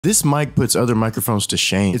This mic puts other microphones to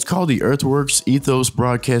shame. It's called the Earthworks Ethos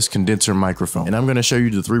Broadcast Condenser Microphone, and I'm going to show you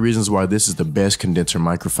the 3 reasons why this is the best condenser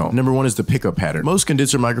microphone. Number 1 is the pickup pattern. Most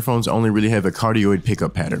condenser microphones only really have a cardioid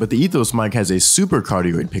pickup pattern, but the Ethos mic has a super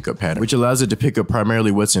cardioid pickup pattern, which allows it to pick up primarily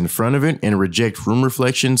what's in front of it and reject room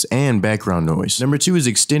reflections and background noise. Number 2 is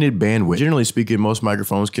extended bandwidth. Generally speaking, most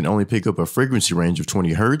microphones can only pick up a frequency range of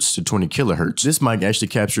 20 Hz to 20 kHz. This mic actually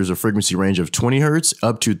captures a frequency range of 20 Hz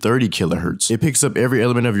up to 30 kHz. It picks up every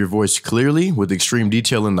element of your voice clearly with extreme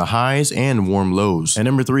detail in the highs and warm lows. And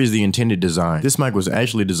number 3 is the intended design. This mic was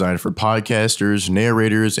actually designed for podcasters,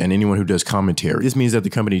 narrators, and anyone who does commentary. This means that the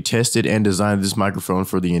company tested and designed this microphone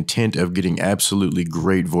for the intent of getting absolutely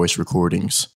great voice recordings.